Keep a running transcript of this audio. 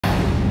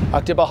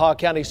Oktibbeha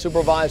County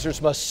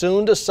supervisors must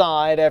soon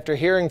decide after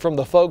hearing from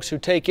the folks who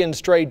take in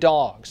stray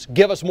dogs.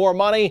 Give us more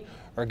money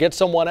or get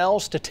someone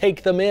else to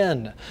take them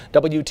in.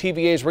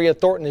 WTVA's Rhea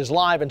Thornton is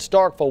live in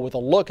Starkville with a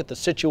look at the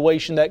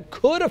situation that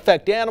could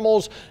affect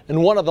animals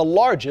in one of the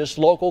largest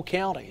local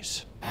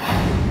counties.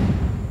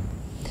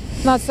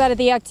 I'm outside of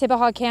the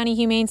Oktibbeha County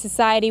Humane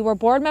Society, where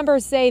board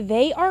members say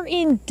they are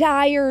in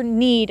dire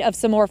need of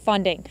some more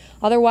funding.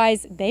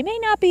 Otherwise, they may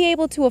not be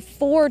able to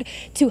afford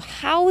to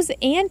house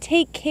and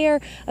take care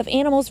of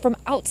animals from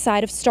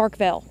outside of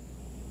Starkville.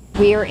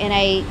 We are in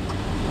a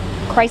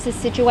crisis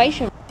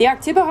situation. The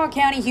Oktibbeha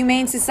County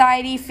Humane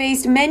Society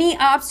faced many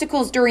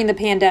obstacles during the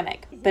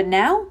pandemic, but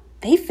now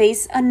they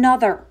face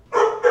another.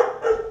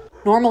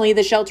 Normally,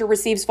 the shelter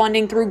receives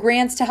funding through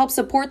grants to help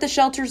support the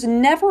shelter's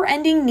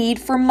never-ending need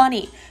for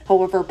money.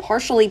 However,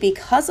 partially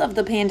because of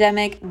the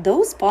pandemic,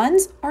 those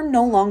funds are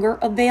no longer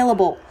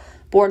available.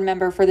 Board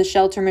member for the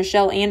shelter,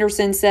 Michelle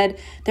Anderson, said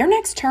their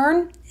next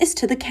turn is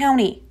to the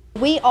county.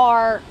 We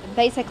are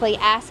basically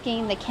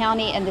asking the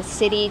county and the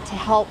city to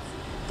help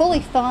fully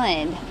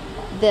fund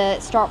the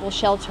Starkville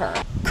shelter.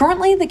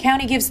 Currently, the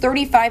county gives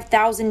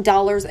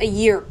 $35,000 a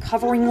year,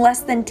 covering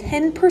less than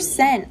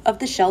 10% of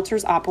the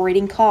shelter's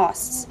operating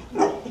costs.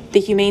 The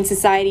Humane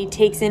Society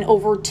takes in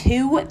over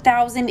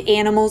 2,000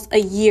 animals a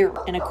year,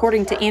 and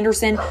according to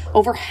Anderson,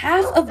 over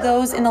half of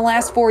those in the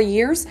last 4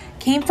 years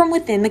came from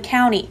within the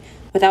county.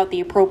 Without the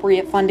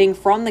appropriate funding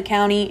from the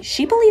county,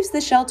 she believes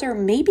the shelter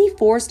may be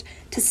forced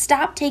to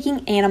stop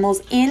taking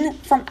animals in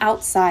from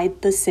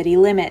outside the city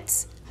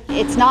limits.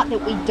 It's not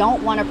that we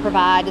don't want to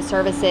provide the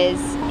services,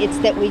 it's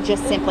that we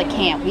just simply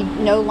can't. We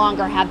no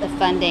longer have the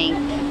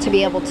funding to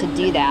be able to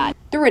do that.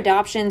 Through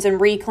adoptions and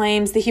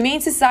reclaims, the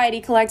Humane Society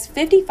collects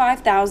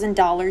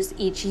 $55,000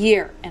 each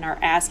year and are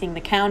asking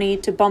the county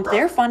to bump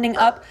their funding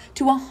up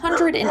to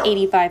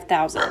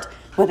 $185,000.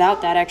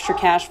 Without that extra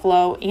cash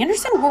flow,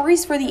 Anderson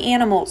worries for the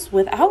animals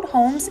without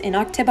homes in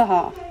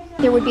Oktibbeha.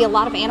 There would be a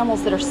lot of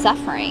animals that are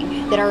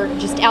suffering, that are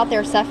just out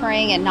there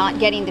suffering and not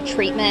getting the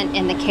treatment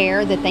and the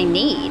care that they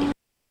need.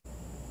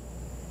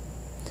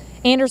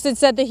 Anderson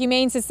said the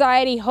Humane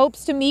Society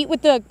hopes to meet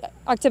with the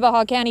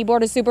Oktibbeha County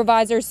Board of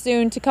Supervisors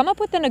soon to come up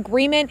with an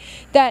agreement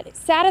that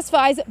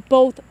satisfies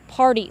both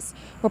parties.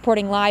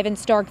 Reporting live in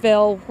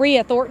Starkville,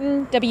 Rhea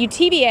Thornton,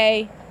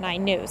 WTVA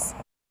 9 News.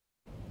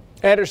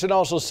 Anderson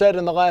also said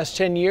in the last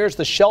 10 years,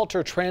 the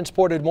shelter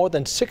transported more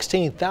than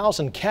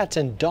 16,000 cats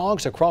and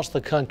dogs across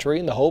the country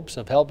in the hopes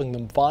of helping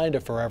them find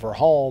a forever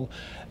home.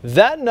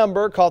 That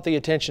number caught the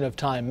attention of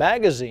Time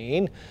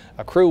magazine.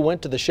 A crew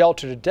went to the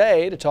shelter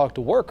today to talk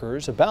to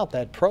workers about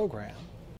that program.